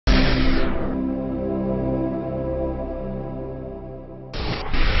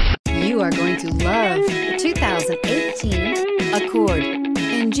You are going to love the 2018 Accord.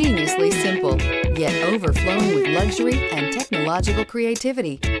 Ingeniously simple, yet overflowing with luxury and technological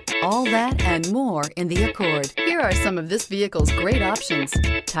creativity. All that and more in the Accord. Here are some of this vehicle's great options: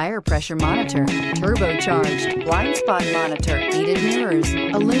 tire pressure monitor, turbocharged, blind spot monitor, heated mirrors,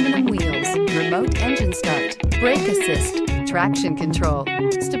 aluminum wheels, remote engine start, brake assist, traction control,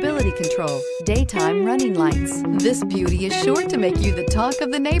 stability control, daytime running lights. This beauty is sure to make you the talk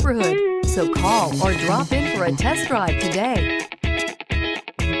of the neighborhood. So call or drop in for a test drive today.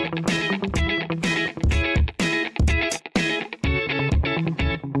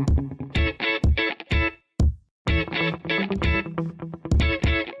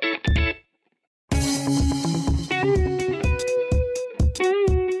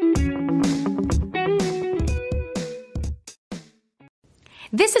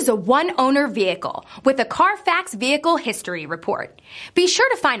 This is a one-owner vehicle with a Carfax Vehicle History Report. Be sure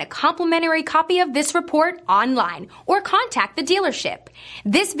to find a complimentary copy of this report online or contact the dealership.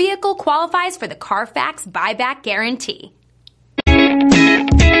 This vehicle qualifies for the Carfax Buyback Guarantee.